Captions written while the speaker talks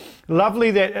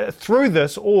lovely that through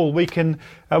this all we've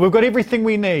got everything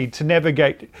we need to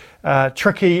navigate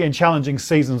tricky and challenging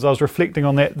seasons. I was reflecting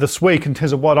on that this week in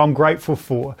terms of what I'm grateful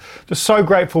for. Just so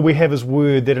grateful we have His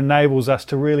Word that enables us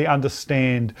to really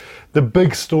understand the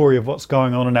big story of what's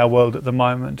going on in our world at the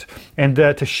moment, and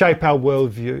to shape our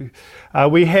worldview.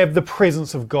 We have the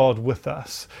presence of God with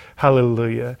us.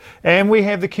 Hallelujah. And we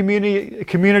have the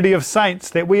community of saints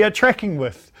that we are tracking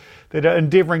with, that are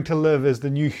endeavouring to live as the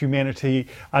new humanity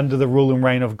under the rule and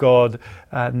reign of God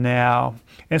now.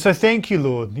 And so thank you,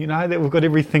 Lord, that we've got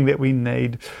everything that we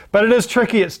need. But it is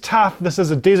tricky, it's tough. This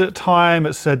is a desert time,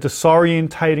 it's a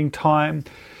disorientating time.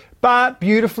 But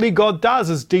beautifully, God does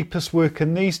His deepest work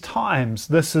in these times.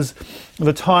 This is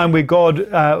the time where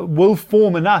God will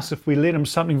form in us, if we let Him,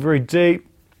 something very deep.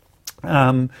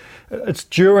 It's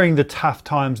during the tough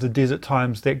times, the desert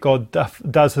times, that God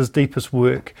does His deepest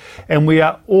work. And we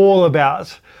are all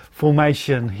about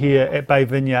formation here at Bay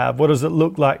Vineyard. What does it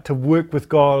look like to work with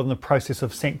God in the process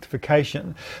of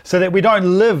sanctification, so that we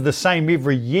don't live the same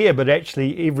every year, but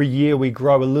actually every year we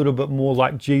grow a little bit more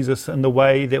like Jesus in the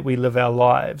way that we live our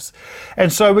lives.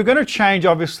 And so we're going to change,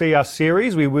 obviously, our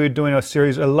series. We were doing a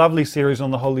lovely series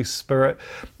on the Holy Spirit,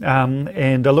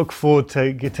 and I look forward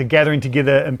to gathering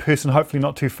together in person, hopefully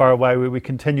not too far away, where we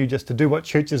continue just to do what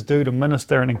churches do, to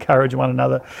minister and encourage one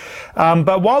another.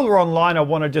 But while we're online, I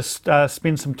want to just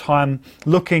spend some time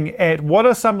looking at what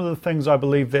are some of the things I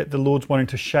believe that the Lord's wanting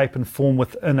to shape and form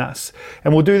within us.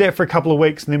 And we'll do that for a couple of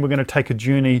weeks, and then we're going to take a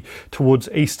journey towards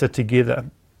Easter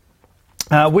together.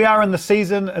 We are in the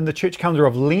season in the church calendar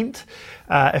of Lent.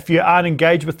 If you aren't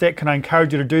engaged with that, can I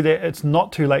encourage you to do that? It's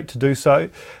not too late to do so.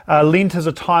 Lent is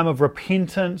a time of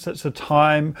repentance. It's a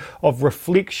time of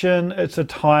reflection. It's a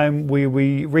time where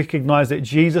we recognize that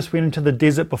Jesus went into the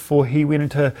desert before He went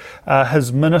into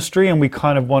His ministry, and we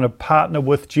kind of want to partner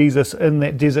with Jesus in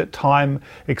that desert time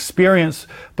experience,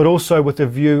 but also with a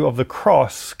view of the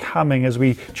cross coming as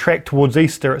we track towards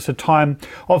Easter. It's a time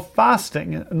of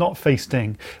fasting, not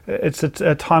feasting. It's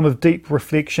a time of deep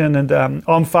reflection, and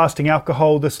I'm fasting alcohol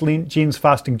this Lent. Jen's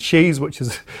fasting cheese, which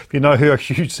is, if you know her, a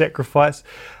huge sacrifice.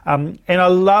 And I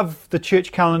love the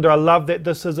church calendar. I love that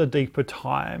this is a deeper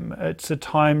time. It's a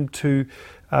time to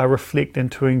reflect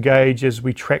and to engage as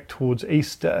we track towards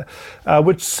Easter,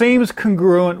 which seems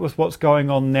congruent with what's going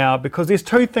on now, because there's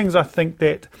two things I think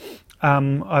that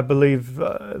I believe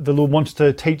the Lord wants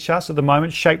to teach us at the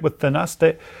moment, shape within us,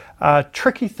 that are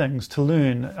tricky things to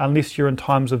learn unless you're in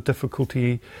times of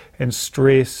difficulty and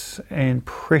stress and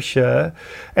pressure.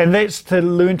 And that's to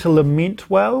learn to lament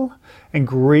well and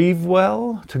grieve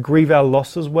well, to grieve our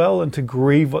losses well, and to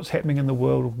grieve what's happening in the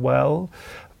world well,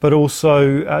 but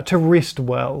also to rest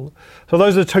well. So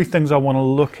those are the two things I want to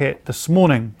look at this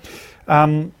morning.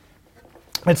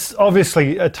 It's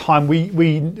obviously a time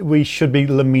we should be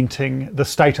lamenting the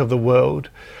state of the world.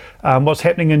 What's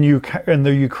happening in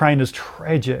the Ukraine is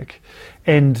tragic,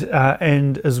 and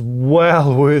is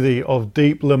well worthy of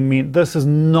deep lament. This is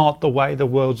not the way the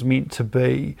world's meant to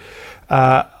be.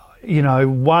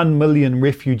 1 million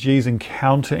refugees and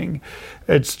counting.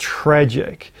 It's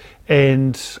tragic.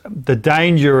 And the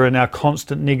danger in our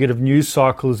constant negative news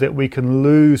cycle is that we can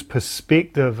lose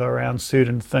perspective around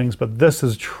certain things, but this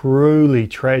is truly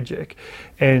tragic,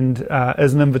 and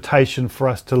is an invitation for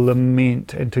us to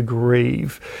lament and to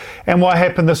grieve. And what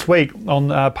happened this week on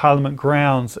Parliament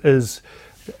grounds is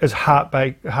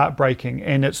heartbreaking,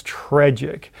 and it's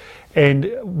tragic, and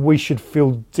we should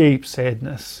feel deep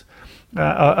sadness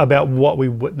about what we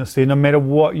witnessed there, no matter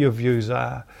what your views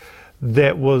are.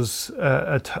 That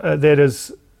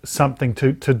is something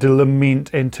to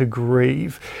lament and to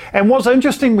grieve. And what's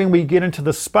interesting when we get into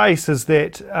the space is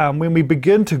that when we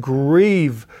begin to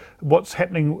grieve what's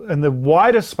happening in the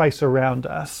wider space around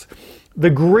us, the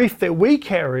grief that we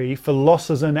carry for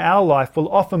losses in our life will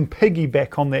often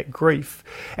piggyback on that grief.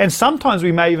 And sometimes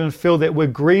we may even feel that we're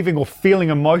grieving or feeling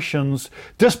emotions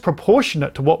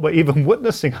disproportionate to what we're even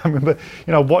witnessing. I remember,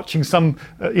 watching some,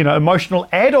 emotional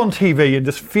ad on TV and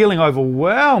just feeling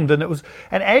overwhelmed. And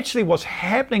actually what's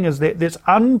happening is that this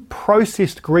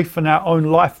unprocessed grief in our own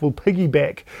life will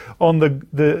piggyback on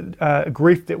the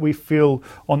grief that we feel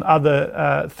on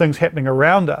other things happening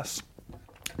around us.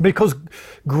 Because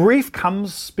grief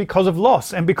comes because of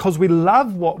loss, and because we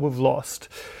love what we've lost.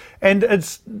 And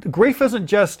grief isn't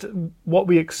just what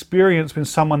we experience when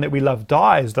someone that we love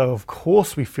dies, though of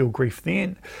course we feel grief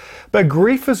then. But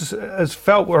grief is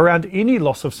felt around any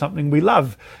loss of something we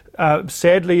love.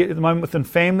 Sadly, at the moment within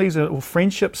families or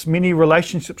friendships, many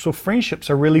relationships or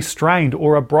friendships are really strained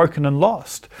or are broken and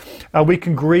lost. We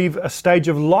can grieve a stage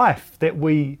of life that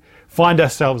we find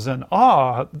ourselves in.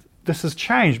 this has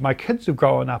changed. My kids have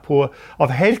grown up, or I've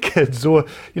had kids, or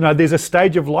there's a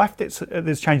stage of life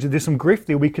there's changed. There's some grief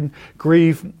there. We can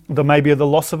grieve maybe the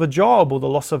loss of a job or the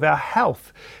loss of our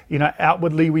health.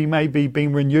 Outwardly we may be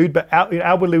being renewed, but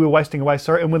outwardly we're wasting away.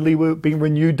 Inwardly we're being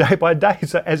renewed day by day.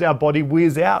 So as our body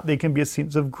wears out, there can be a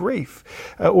sense of grief,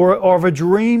 or of a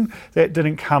dream that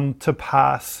didn't come to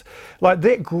pass. Like,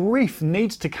 that grief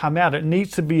needs to come out. It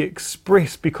needs to be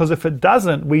expressed, because if it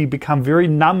doesn't, we become very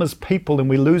numb as people, and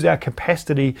we lose our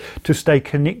capacity to stay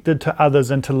connected to others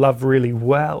and to love really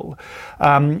well.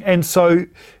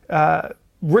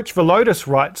 Rich Villodas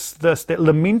writes this, that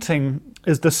lamenting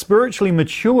is the spiritually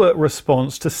mature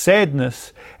response to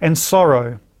sadness and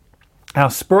sorrow. Our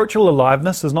spiritual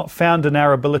aliveness is not found in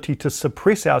our ability to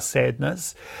suppress our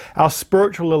sadness. Our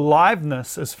spiritual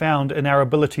aliveness is found in our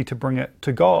ability to bring it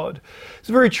to God. It's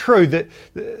very true that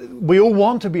we all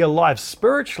want to be alive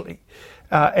spiritually.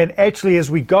 And actually, as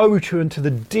we go into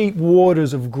the deep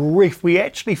waters of grief, we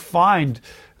actually find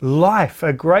life,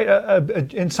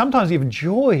 and sometimes even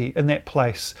joy in that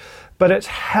place. But it's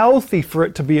healthy for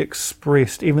it to be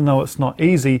expressed, even though it's not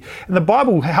easy. And the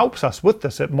Bible helps us with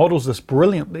this. It models this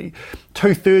brilliantly.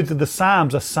 2/3 of the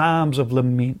Psalms are Psalms of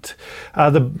lament.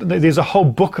 There's a whole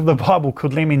book of the Bible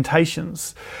called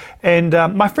Lamentations. And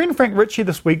my friend Frank Ritchie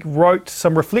this week wrote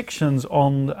some reflections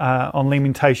on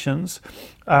Lamentations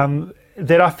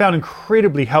that I found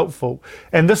incredibly helpful.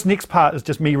 And this next part is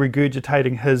just me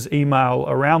regurgitating his email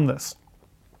around this.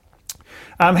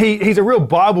 He's a real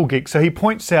Bible geek, so he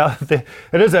points out that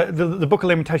the Book of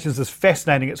Lamentations is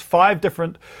fascinating. It's 5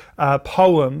 different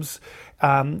poems,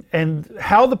 and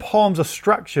how the poems are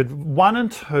structured, 1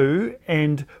 and 2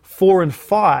 and 4 and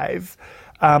 5,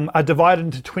 are divided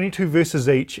into 22 verses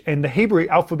each, and the Hebrew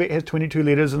alphabet has 22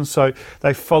 letters, and so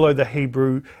they follow the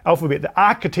Hebrew alphabet. The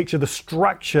architecture, the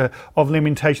structure of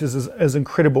Lamentations is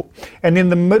incredible. And then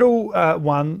the middle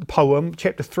poem,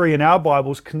 chapter 3 in our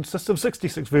Bibles, consists of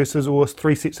 66 verses, or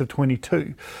 3 sets of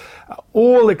 22,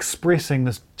 all expressing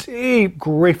this deep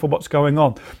grief of what's going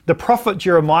on. The prophet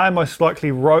Jeremiah most likely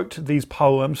wrote these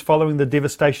poems following the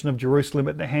devastation of Jerusalem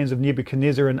at the hands of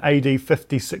Nebuchadnezzar in AD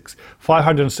 596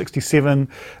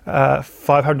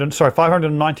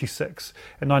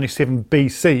 and 97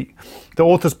 BC. The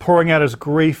author's pouring out his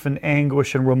grief and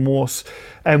anguish and remorse.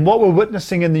 And what we're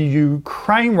witnessing in the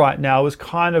Ukraine right now is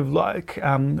kind of like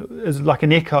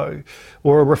an echo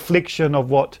or a reflection of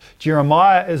what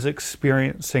Jeremiah is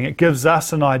experiencing. It gives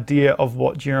us an idea of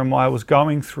what Jeremiah was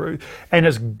going through, and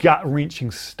it's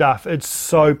gut-wrenching stuff. It's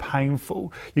so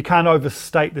painful. You can't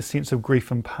overstate the sense of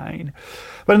grief and pain.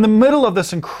 But in the middle of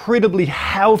this incredibly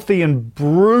healthy and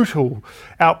brutal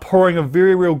outpouring of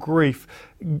very real grief,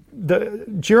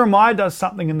 Jeremiah does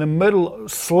something in the middle,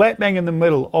 slap bang in the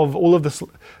middle of all of this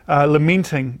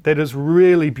lamenting, that is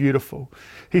really beautiful.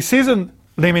 He says in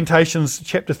Lamentations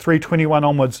chapter 3:21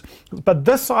 onwards, "But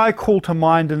this I call to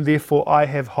mind, and therefore I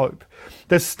have hope.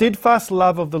 The steadfast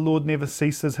love of the Lord never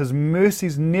ceases. His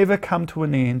mercies never come to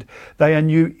an end. They are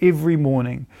new every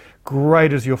morning.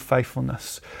 Great is your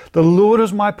faithfulness. The Lord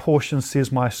is my portion,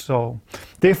 says my soul.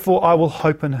 Therefore I will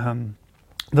hope in him.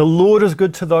 The Lord is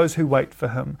good to those who wait for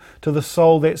him, to the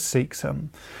soul that seeks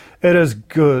him. It is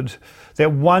good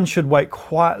that one should wait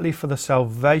quietly for the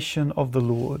salvation of the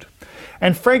Lord."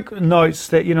 And Frank notes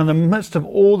that, in the midst of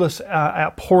all this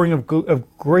outpouring of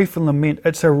grief and lament,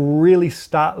 it's a really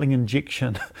startling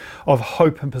injection of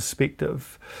hope and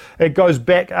perspective. It goes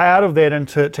back out of that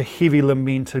into heavy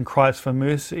lament and cries for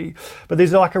mercy. But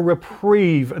there's like a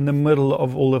reprieve in the middle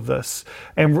of all of this,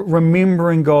 and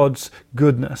remembering God's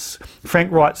goodness.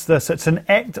 Frank writes this: "It's an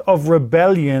act of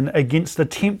rebellion against the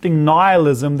tempting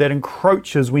nihilism that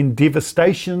encroaches when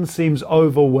devastation seems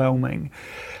overwhelming."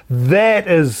 That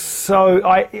is so,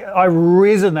 I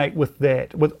resonate with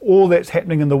that, with all that's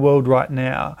happening in the world right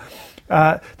now.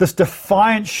 This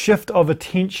defiant shift of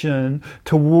attention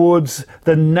towards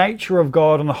the nature of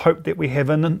God and the hope that we have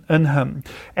in him.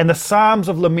 And the Psalms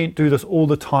of Lament do this all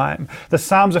the time. The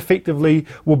Psalms effectively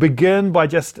will begin by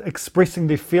just expressing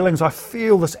their feelings. I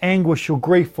feel this anguish or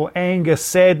grief or anger,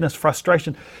 sadness,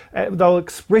 frustration. They'll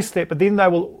express that, but then they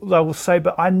will say,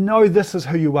 "But I know this is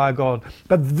who you are, God.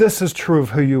 But this is true of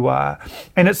who you are."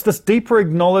 And it's this deeper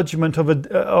acknowledgement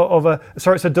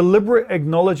it's a deliberate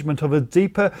acknowledgement of a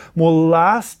deeper, more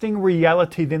lasting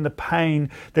reality than the pain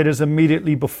that is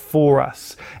immediately before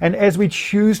us. And as we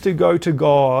choose to go to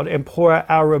God and pour out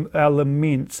our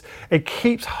laments, it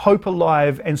keeps hope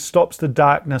alive and stops the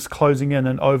darkness closing in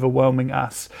and overwhelming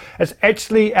us. It's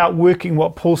actually outworking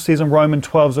what Paul says in Romans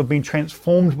 12 of being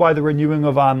transformed by the renewing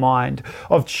of our mind,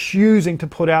 of choosing to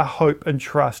put our hope and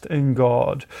trust in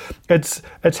God. It's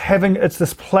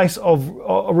this place of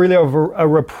a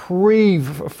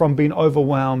reprieve from being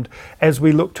overwhelmed as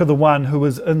we look to the one who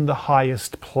is in the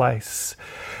highest place.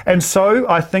 And so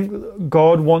I think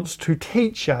God wants to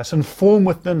teach us and form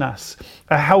within us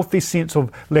a healthy sense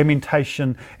of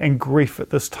lamentation and grief at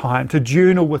this time, to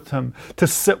journal with Him, to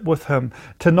sit with Him,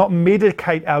 to not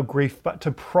medicate our grief, but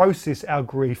to process our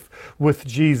grief with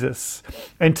Jesus,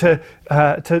 and to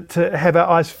have our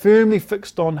eyes firmly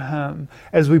fixed on Him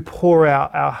as we pour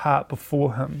out our heart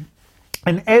before Him.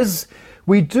 And as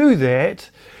we do that,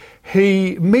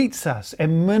 He meets us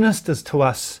and ministers to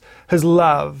us His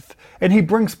love, and He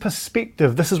brings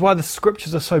perspective. This is why the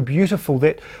scriptures are so beautiful,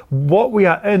 that what we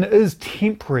are in is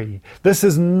temporary. This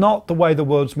is not the way the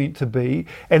world's meant to be,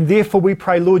 and therefore we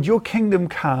pray, Lord, your kingdom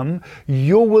come,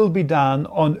 your will be done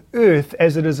on earth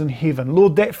as it is in heaven.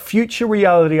 Lord, that future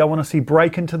reality I want to see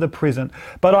break into the present,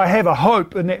 but I have a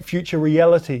hope in that future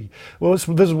reality. Well, this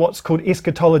is what's called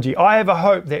eschatology. I have a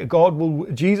hope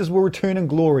that Jesus will return in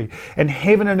glory, and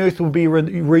heaven and earth will be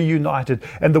reunited,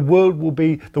 and the world will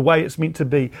be the way it's meant to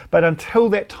be. But until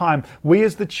that time, we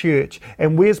as the church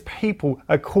and we as people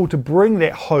are called to bring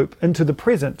that hope into the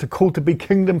present, called to be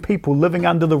kingdom people living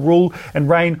under the rule and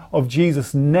reign of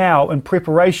Jesus now, in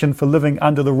preparation for living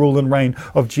under the rule and reign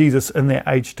of Jesus in that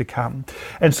age to come.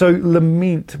 And so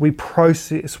lament, we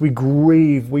process, we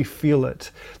grieve, we feel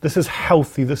it. This is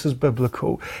healthy, this is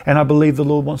biblical. And I believe the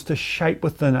Lord wants to shape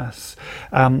within us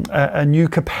a new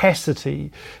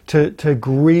capacity to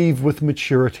grieve with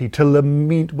maturity, to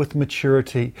lament with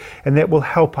maturity. And that will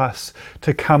help us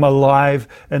to come alive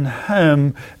in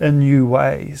Him in new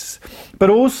ways.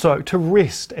 But also to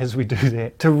rest as we do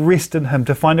that, to rest in Him,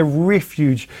 to find a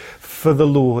refuge for the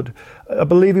Lord. I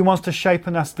believe He wants to shape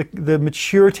in us the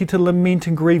maturity to lament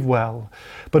and grieve well.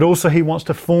 But also He wants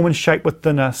to form and shape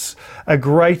within us a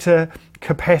greater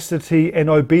capacity and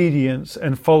obedience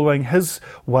in following His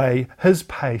way, His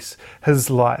pace, His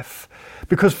life.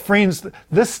 Because friends,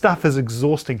 this stuff is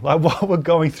exhausting. Like what we're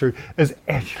going through is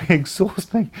actually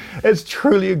exhausting. It's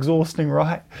truly exhausting,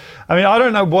 right? I mean, I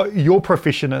don't know what your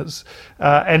profession is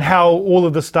and how all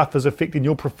of this stuff is affecting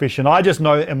your profession. I just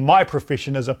know in my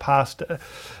profession as a pastor,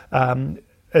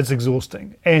 it's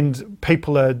exhausting, and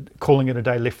people are calling it a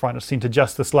day left, right and centre.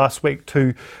 Just this last week,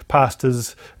 2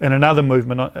 pastors in another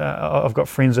movement I've got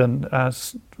friends in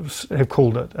have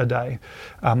called it a day.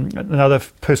 Another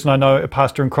person I know, a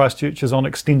pastor in Christchurch, is on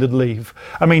extended leave.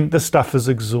 I mean, this stuff is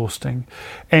exhausting,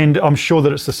 and I'm sure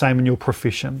that it's the same in your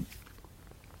profession.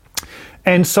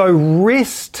 And so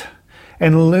rest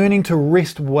and learning to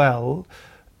rest well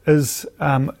is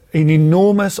an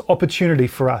enormous opportunity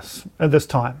for us at this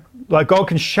time. Like God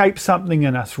can shape something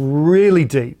in us really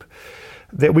deep,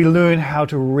 that we learn how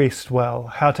to rest well,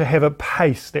 how to have a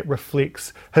pace that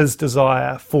reflects His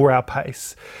desire for our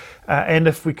pace. And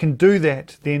if we can do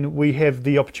that, then we have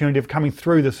the opportunity of coming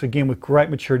through this again with great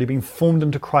maturity, being formed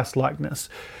into Christ-likeness.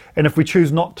 And if we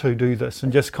choose not to do this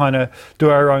and just kind of do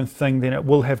our own thing, then it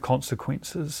will have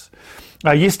consequences.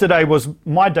 Yesterday was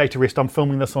my day to rest. I'm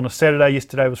filming this on a Saturday.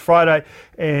 Yesterday was Friday,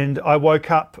 and I woke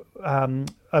up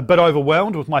a bit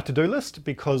overwhelmed with my to-do list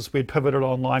because we'd pivoted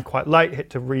online quite late, had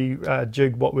to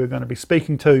rejig what we were going to be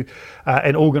speaking to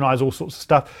and organise all sorts of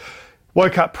stuff.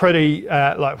 Woke up pretty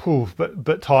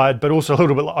bit tired, but also a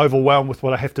little bit overwhelmed with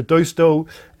what I have to do still.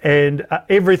 And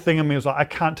everything in me was like, I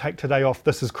can't take today off.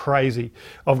 This is crazy.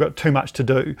 I've got too much to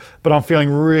do, but I'm feeling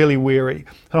really weary.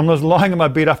 And I was lying in my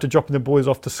bed after dropping the boys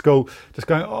off to school, just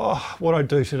going, what do I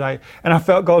do today? And I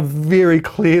felt God very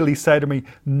clearly say to me,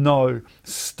 no,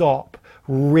 stop,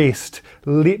 rest,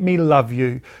 let me love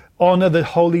you. Honour the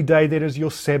holy day that is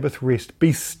your Sabbath rest.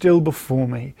 Be still before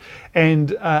me.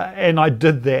 And I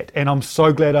did that, and I'm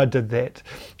so glad I did that.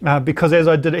 Because as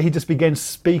I did it, He just began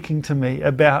speaking to me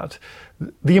about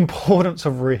the importance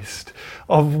of rest,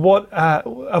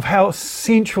 of how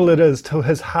central it is to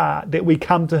His heart that we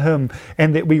come to Him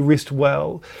and that we rest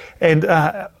well. And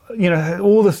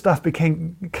all the stuff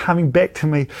became coming back to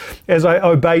me as I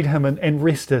obeyed Him and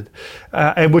rested,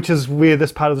 and which is where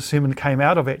this part of the sermon came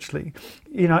out of actually.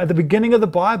 At the beginning of the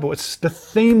Bible, it's the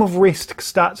theme of rest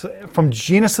starts from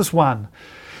Genesis 1,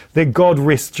 that God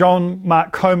rests. John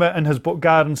Mark Comer in his book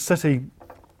Garden City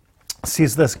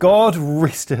says this: God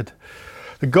rested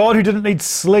The God who didn't need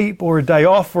sleep or a day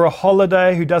off or a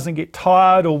holiday, who doesn't get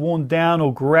tired or worn down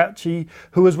or grouchy,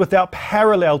 who is without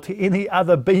parallel to any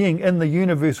other being in the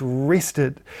universe,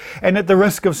 rested. And at the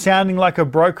risk of sounding like a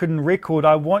broken record,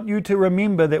 I want you to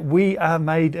remember that we are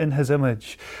made in His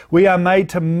image. We are made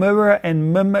to mirror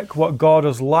and mimic what God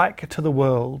is like to the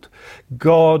world.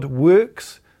 God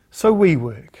works, so we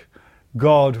work.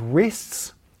 God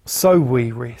rests, so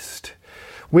we rest.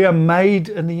 We are made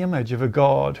in the image of a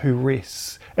God who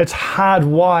rests. It's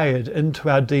hardwired into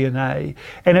our DNA,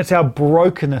 and it's our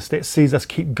brokenness that sees us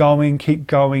keep going, keep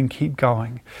going, keep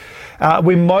going.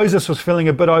 When Moses was feeling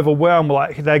a bit overwhelmed,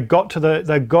 like they got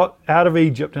out of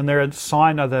Egypt and they're at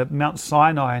Sinai, the Mount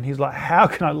Sinai, and he's like, how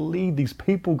can I lead these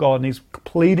people, God? And he's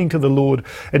pleading to the Lord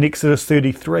in Exodus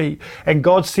 33. And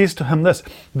God says to him this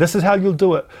is how you'll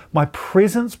do it. My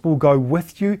presence will go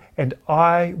with you and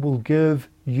I will give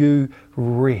you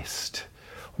rest.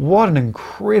 What an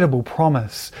incredible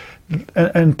promise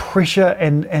and pressure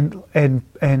and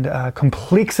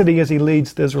complexity as he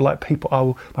leads the Israelite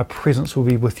people. My presence will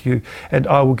be with you and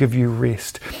I will give you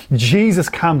rest. Jesus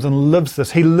comes and lives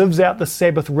this. He lives out the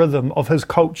Sabbath rhythm of his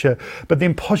culture, but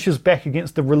then pushes back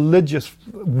against the religious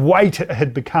weight it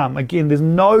had become. Again, there's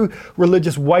no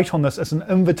religious weight on this. It's an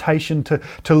invitation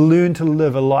to learn to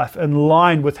live a life in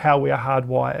line with how we are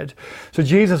hardwired. So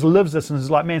Jesus lives this and is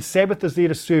like, man, Sabbath is there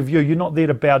to serve you. You're not there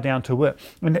to bow down to it.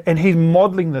 And he's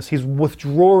modeling this. He's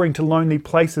withdrawing to lonely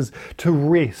places to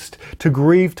rest, to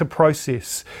grieve, to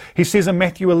process. He says in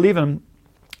Matthew 11,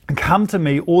 come to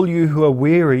me, all you who are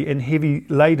weary and heavy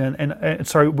laden,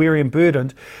 weary and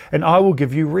burdened, and I will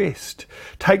give you rest.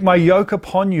 Take my yoke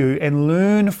upon you and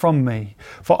learn from me,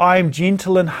 for I am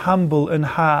gentle and humble in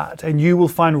heart, and you will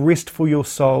find rest for your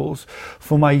souls.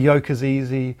 For my yoke is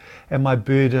easy and my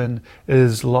burden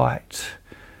is light.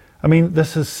 I mean,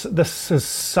 this is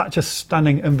such a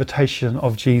stunning invitation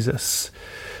of Jesus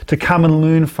to come and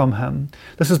learn from him.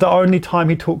 This is the only time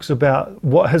he talks about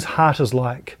what his heart is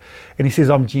like. And he says,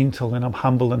 I'm gentle and I'm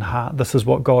humble in heart. This is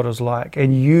what God is like.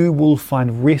 And you will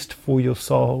find rest for your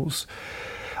souls.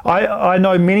 I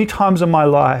know many times in my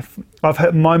life, I've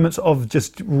had moments of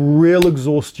just real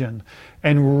exhaustion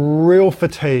and real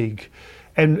fatigue.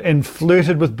 And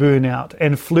flirted with burnout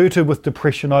and flirted with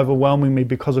depression overwhelming me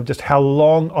because of just how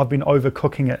long I've been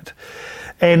overcooking it.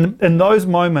 And in those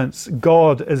moments,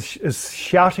 God is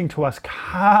shouting to us,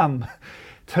 come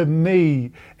to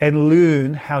me and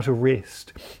learn how to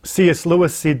rest. C.S.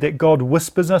 Lewis said that God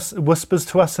whispers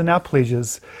to us in our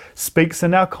pleasures, speaks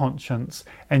in our conscience,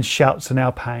 and shouts in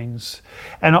our pains.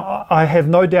 And I have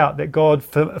no doubt that God,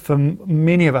 for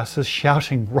many of us, is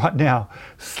shouting right now,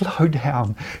 slow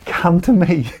down, come to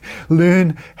me,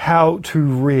 learn how to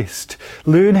rest,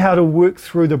 learn how to work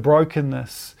through the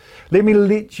brokenness. Let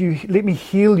me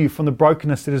heal you from the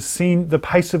brokenness that has seen the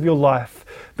pace of your life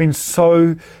been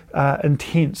so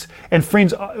intense. And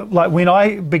friends, like when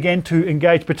I began to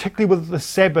engage, particularly with the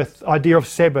Sabbath, idea of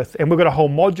Sabbath, and we've got a whole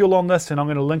module on this, and I'm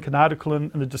going to link an article in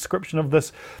the description of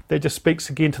this that just speaks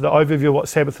again to the overview of what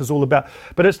Sabbath is all about.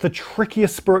 But it's the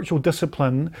trickiest spiritual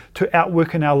discipline to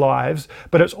outwork in our lives,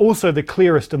 but it's also the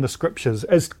clearest in the scriptures.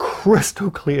 It's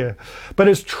crystal clear, but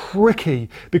it's tricky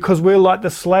because we're like the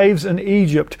slaves in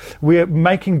Egypt. We're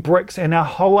making bricks and our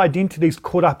whole identity is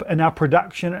caught up in our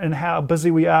production and how busy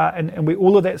we are and we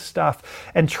all of that stuff.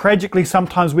 And tragically,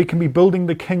 sometimes we can be building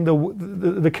the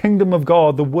kingdom of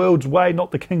God, the world's way,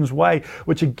 not the king's way,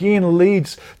 which again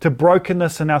leads to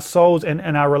brokenness in our souls and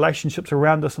our relationships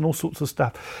around us and all sorts of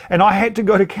stuff. And I had to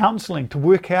go to counseling to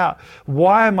work out,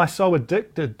 why am I so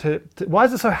addicted to why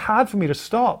is it so hard for me to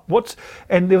stop?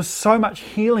 And there was so much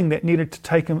healing that needed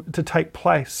to take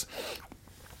place.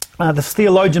 This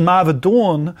theologian Marva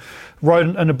Dawn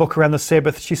wrote in a book around the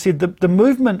Sabbath, she said, the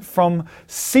movement from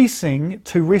ceasing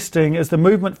to resting is the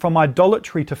movement from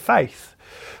idolatry to faith.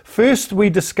 First, we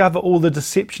discover all the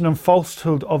deception and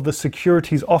falsehood of the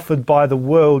securities offered by the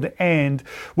world, and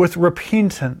with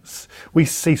repentance, we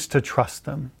cease to trust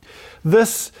them.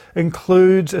 This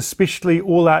includes especially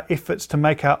all our efforts to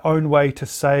make our own way to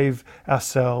save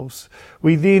ourselves.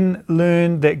 We then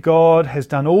learn that God has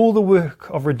done all the work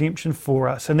of redemption for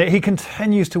us and that He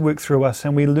continues to work through us,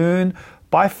 and we learn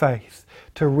by faith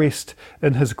to rest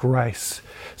in His grace.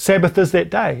 Sabbath is that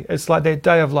day. It's like that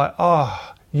day of like,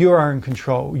 oh, you are in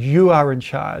control. You are in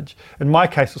charge. In my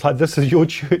case, it's like, this is your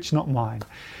church, not mine.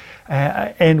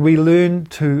 And we learn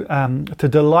to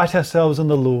delight ourselves in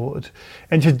the Lord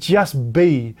and to just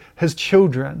be His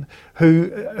children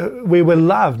where we're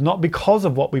loved, not because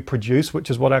of what we produce, which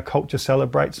is what our culture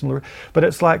celebrates, but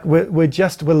it's like we're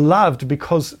loved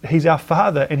because He's our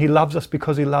Father, and He loves us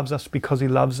because He loves us because He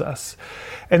loves us.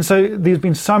 And so there's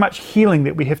been so much healing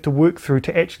that we have to work through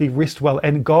to actually rest well.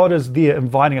 And God is there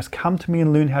inviting us, come to me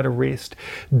and learn how to rest.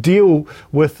 Deal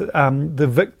with the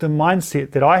victim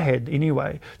mindset that I had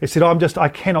anyway. They said, I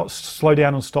cannot slow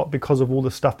down and stop because of all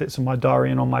the stuff that's in my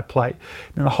diary and on my plate.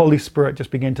 And the Holy Spirit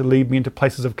just began to lead me into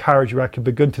places of courage where I could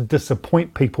begin to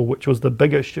disappoint people, which was the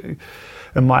big issue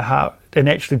in my heart, and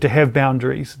actually to have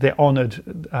boundaries that honoured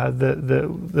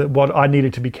what I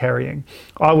needed to be carrying.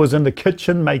 I was in the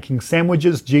kitchen making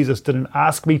sandwiches Jesus didn't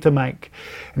ask me to make,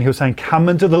 and He was saying, come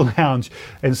into the lounge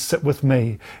and sit with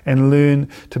me and learn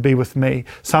to be with me.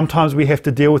 Sometimes we have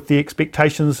to deal with the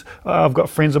expectations. I've got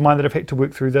friends of mine that have had to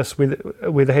work through this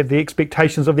where they have the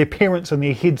expectations of their parents in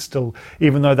their head still,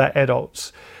 even though they're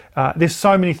adults. There's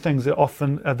so many things that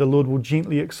often the Lord will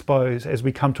gently expose as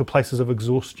we come to places of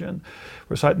exhaustion.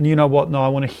 Where it's like, you know what? No, I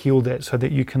want to heal that so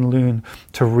that you can learn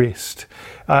to rest.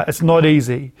 It's not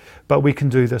easy, but we can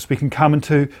do this. We can come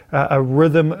into a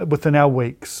rhythm within our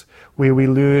weeks where we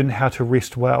learn how to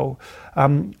rest well.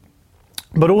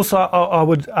 But also I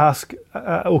would ask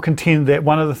or contend that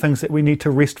one of the things that we need to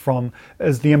rest from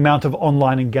is the amount of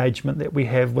online engagement that we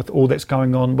have with all that's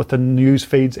going on with the news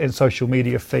feeds and social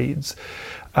media feeds.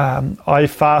 I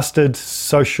fasted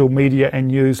social media and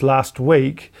news last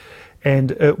week,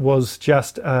 and it was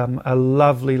just a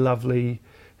lovely, lovely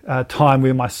time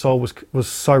where my soul was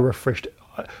so refreshed.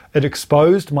 It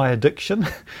exposed my addiction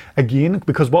again,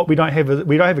 because what we don't have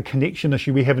a connection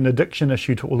issue, we have an addiction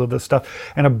issue to all of this stuff.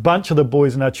 And a bunch of the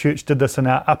boys in our church did this in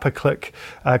our upper click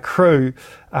crew.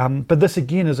 But this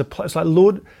again is it's like,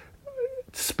 Lord,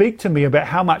 speak to me about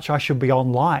how much I should be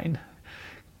online.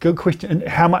 Good question. And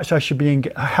how much I should be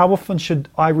how often should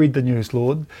I read the news,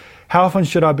 Lord? How often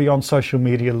should I be on social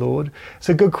media, Lord? It's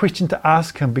a good question to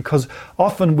ask Him, because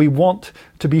often we want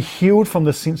to be healed from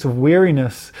the sense of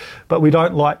weariness, but we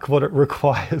don't like what it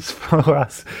requires for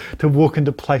us to walk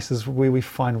into places where we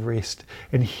find rest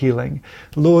and healing.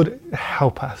 Lord,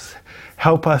 help us.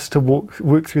 Help us to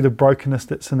work through the brokenness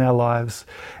that's in our lives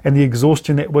and the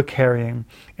exhaustion that we're carrying,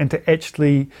 and to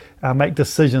actually make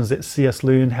decisions that see us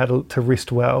learn how to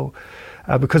rest well.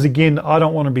 Because again, I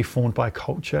don't want to be formed by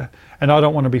culture, and I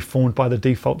don't want to be formed by the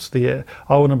defaults there.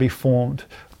 I want to be formed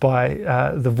by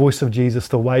the voice of Jesus,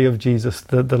 the way of Jesus,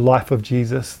 the life of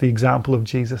Jesus, the example of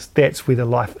Jesus. That's where the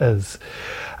life is.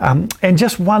 And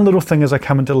just one little thing as I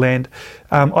come into land,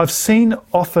 I've seen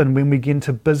often when we get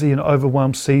into busy and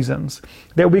overwhelmed seasons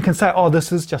that we can say, oh,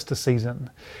 this is just a season.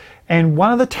 And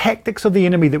one of the tactics of the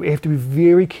enemy that we have to be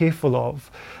very careful of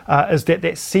is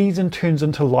that season turns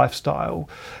into lifestyle,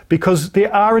 because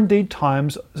there are indeed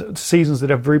seasons that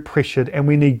are very pressured, and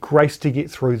we need grace to get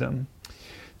through them.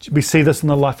 We see this in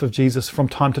the life of Jesus from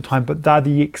time to time, but they're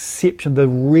the exception, the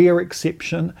rare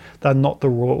exception. They're not the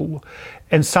rule.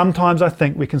 And sometimes I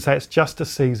think we can say it's just a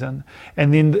season,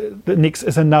 and then the next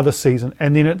is another season,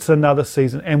 and then it's another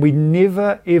season, and we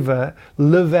never ever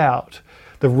live out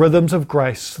the rhythms of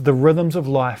grace, the rhythms of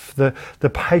life, the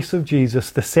pace of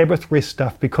Jesus, the Sabbath rest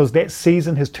stuff, because that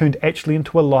season has turned actually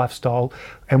into a lifestyle.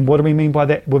 And what do we mean by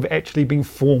that? We've actually been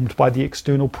formed by the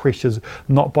external pressures,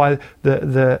 not by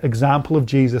the example of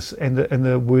Jesus and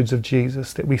the words of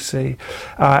Jesus that we see.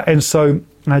 And so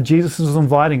Jesus is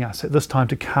inviting us at this time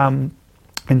to come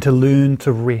and to learn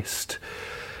to rest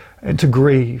and to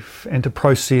grieve and to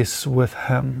process with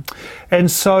Him. And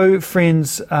so,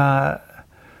 friends,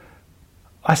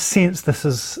 I sense this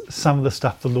is some of the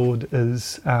stuff the Lord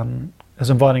is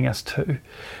inviting us to.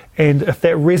 And if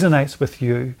that resonates with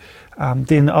you,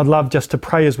 then I'd love just to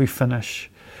pray as we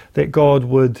finish that God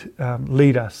would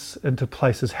lead us into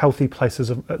places, healthy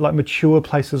places, like mature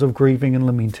places of grieving and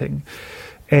lamenting,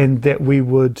 and that we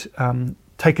would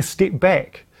take a step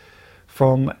back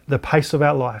from the pace of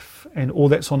our life and all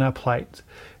that's on our plate,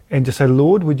 and just say,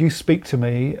 Lord, would you speak to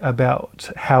me about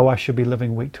how I should be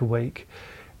living week to week?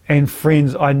 And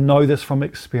friends, I know this from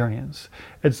experience.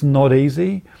 It's not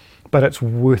easy, but it's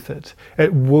worth it.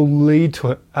 It will lead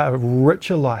to a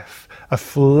richer life, a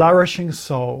flourishing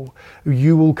soul.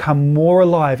 You will come more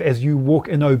alive as you walk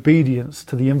in obedience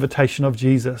to the invitation of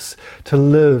Jesus to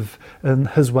live in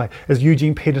His way. As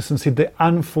Eugene Peterson said, the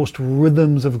unforced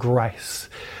rhythms of grace.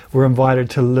 We're invited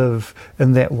to live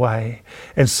in that way.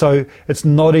 And so it's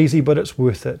not easy, but it's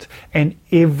worth it. And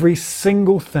every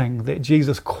single thing that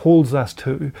Jesus calls us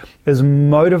to is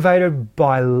motivated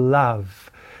by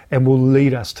love and will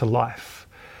lead us to life.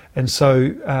 And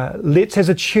so let's, as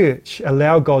a church,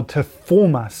 allow God to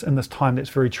form us in this time that's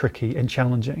very tricky and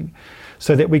challenging,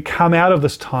 so that we come out of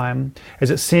this time, as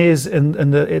it says at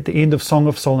the end of Song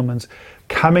of Solomon's,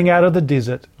 coming out of the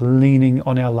desert, leaning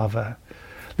on our lover.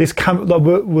 We're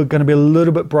going to be a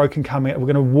little bit broken coming out. We're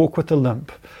going to walk with a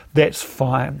limp. That's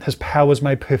fine. His power is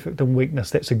made perfect in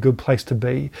weakness. That's a good place to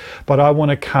be. But I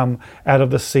want to come out of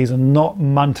this season not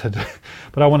munted,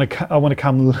 but I want to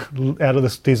come out of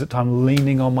this desert time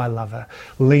leaning on my lover,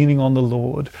 leaning on the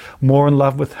Lord, more in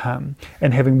love with him,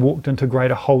 and having walked into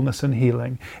greater wholeness and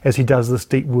healing as he does this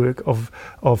deep work of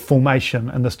formation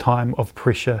in this time of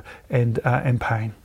pressure and pain.